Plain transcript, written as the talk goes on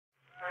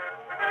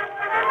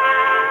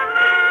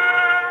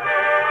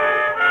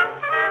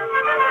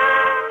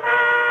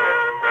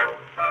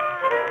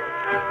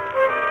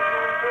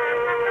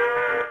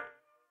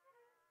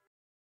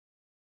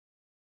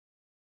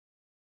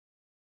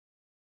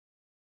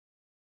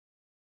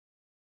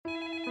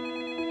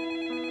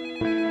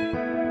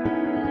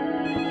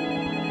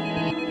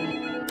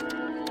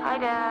Hi,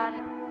 Dad.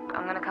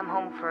 I'm gonna come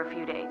home for a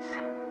few days.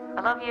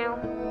 I love you.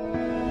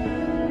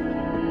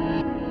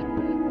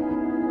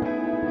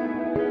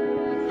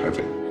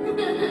 Perfect.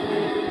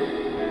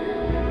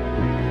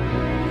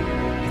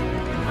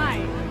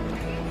 Hi.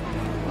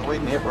 I'm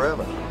waiting here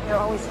forever. You're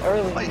always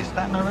early. Are you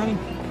starting already?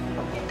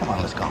 Come on,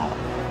 let's go home.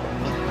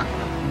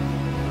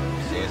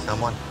 Seeing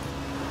someone?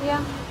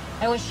 Yeah.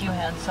 I wish you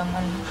had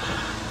someone.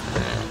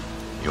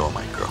 You're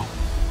my girl.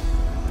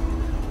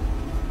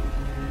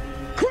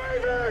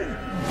 Craven!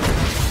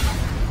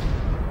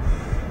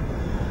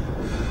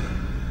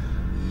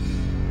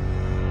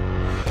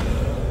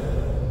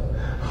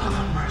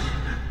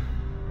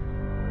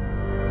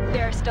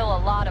 There are still a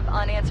lot of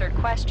unanswered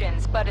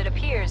questions, but it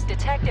appears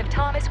Detective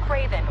Thomas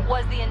Craven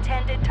was the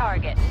intended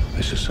target.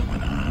 This is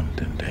someone armed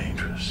and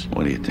dangerous.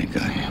 What do you think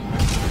I am?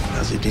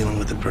 How's he dealing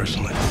with it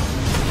personally?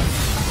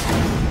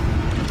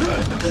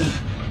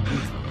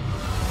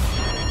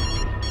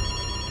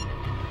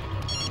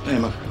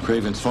 Emma,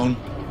 Craven's phone.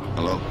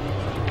 Hello?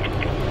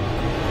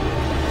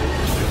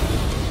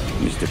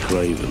 Mr.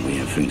 Craven, we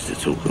have things to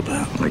talk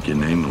about. Like your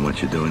name and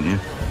what you're doing here?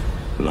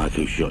 Like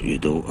who shot your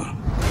daughter.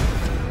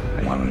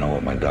 I want to know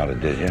what my daughter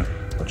did here.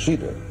 What she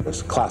did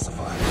was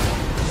classified.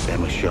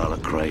 Emma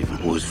Charlotte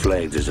Craven was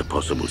flagged as a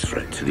possible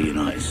threat to the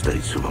United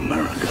States of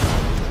America.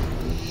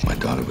 My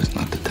daughter was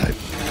not the type.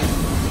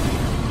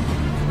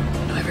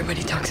 I know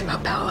everybody talks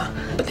about power,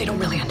 but they don't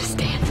really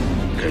understand.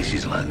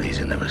 Cases like these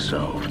are never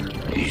solved.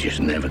 You just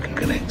never can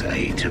connect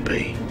A to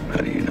B.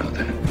 How do you know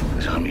that?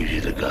 Because I'm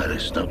usually the guy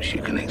that stops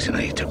you connecting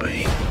A to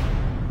B.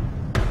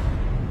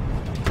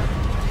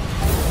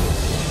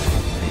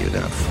 You're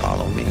gonna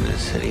follow me to the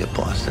city of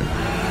Boston?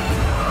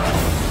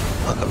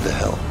 Welcome to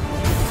hell.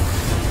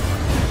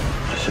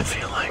 What does it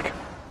feel like?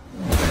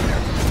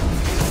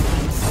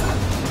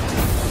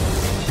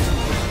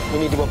 We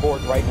need to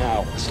abort right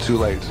now. It's too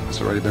late.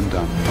 It's already been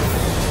done.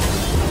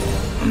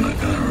 I'm not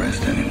gonna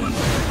arrest anyone.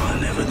 I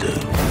never do.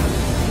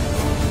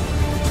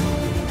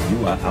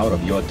 You are out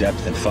of your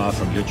depth and far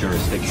from your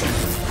jurisdiction.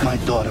 My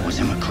daughter was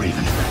Emma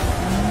Craven.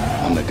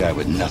 I'm the guy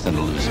with nothing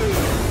to lose.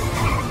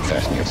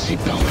 Fasten your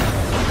seatbelt.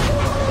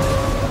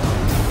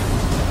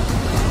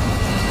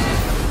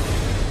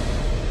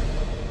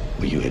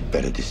 Well, you had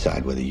better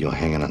decide whether you're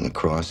hanging on the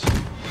cross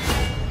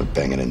or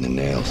banging in the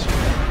nails.